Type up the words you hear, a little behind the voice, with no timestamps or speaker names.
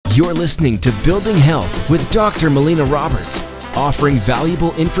You're listening to Building Health with Dr. Melina Roberts, offering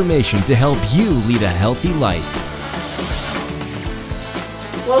valuable information to help you lead a healthy life.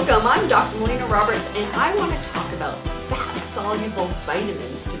 Welcome, I'm Dr. Melina Roberts, and I want to talk about fat-soluble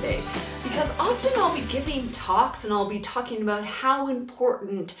vitamins today. Because often I'll be giving talks and I'll be talking about how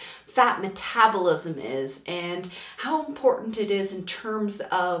important fat metabolism is and how important it is in terms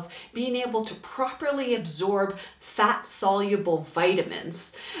of being able to properly absorb fat-soluble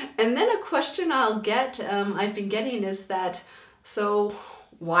vitamins. And then a question I've been getting is that, so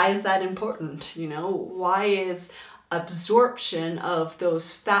why is that important? Why is absorption of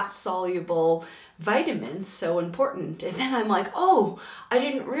those fat-soluble vitamins so important? And then I'm like, I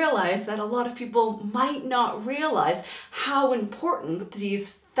didn't realize that a lot of people might not realize how important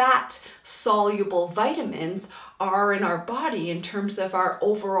these fat-soluble vitamins are in our body in terms of our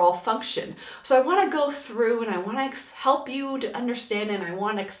overall function. So I want to go through and I want to help you to understand, and I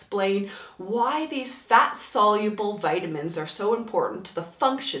want to explain why these fat-soluble vitamins are so important to the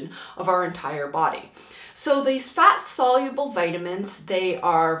function of our entire body. So these fat-soluble vitamins, they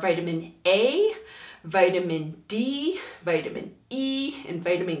are vitamin A, vitamin D, vitamin E, and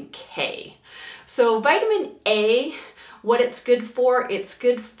vitamin K. So vitamin A, what it's good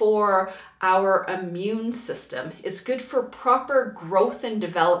for our immune system. It's good for proper growth and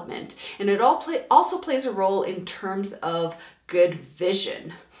development. And it also plays a role in terms of good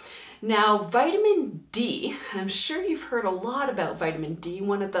vision. Now, vitamin D, I'm sure you've heard a lot about vitamin D.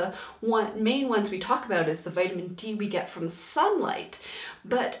 One of the main ones we talk about is the vitamin D we get from sunlight.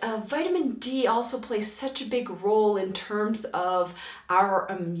 But vitamin D also plays such a big role in terms of our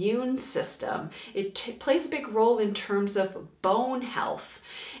immune system. It plays a big role in terms of bone health.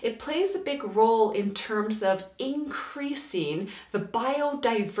 It plays a big role in terms of increasing the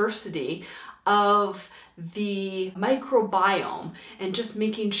biodiversity of the microbiome and just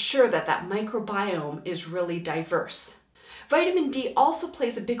making sure that that microbiome is really diverse. Vitamin D also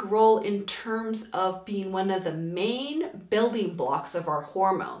plays a big role in terms of being one of the main building blocks of our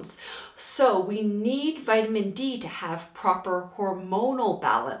hormones. So we need vitamin D to have proper hormonal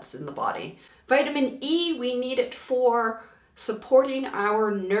balance in the body. Vitamin E, we need it for supporting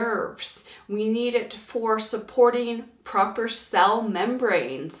our nerves. We need it for supporting proper cell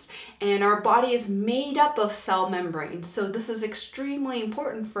membranes, and our body is made up of cell membranes, so this is extremely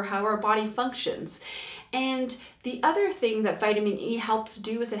important for how our body functions. And the other thing that vitamin E helps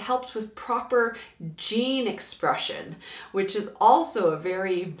do is it helps with proper gene expression, which is also a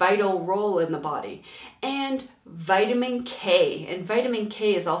very vital role in the body. And vitamin K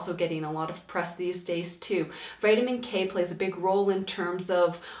is also getting a lot of press these days too. Vitamin K plays a big role in terms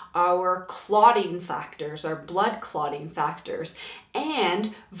of our clotting factors, our blood clotting factors.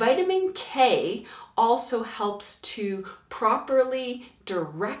 And vitamin K also helps to properly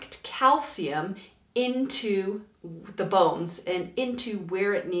direct calcium into the bones and into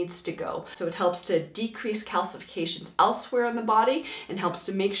where it needs to go. So it helps to decrease calcifications elsewhere in the body and helps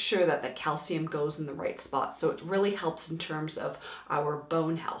to make sure that the calcium goes in the right spot. So it really helps in terms of our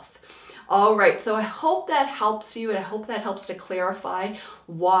bone health. All right, so I hope that helps you, and I hope that helps to clarify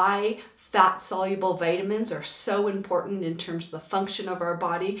why fat-soluble vitamins are so important in terms of the function of our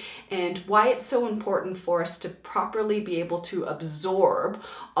body and why it's so important for us to properly be able to absorb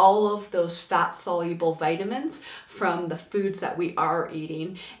all of those fat-soluble vitamins from the foods that we are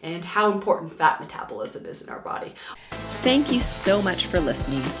eating and how important fat metabolism is in our body. Thank you so much for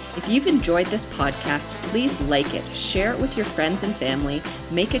listening. If you've enjoyed this podcast, please like it, share it with your friends and family,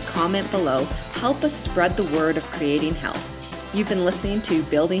 make a comment below, help us spread the word of creating health. You've been listening to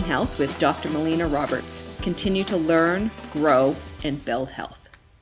Building Health with Dr. Melina Roberts. Continue to learn, grow, and build health.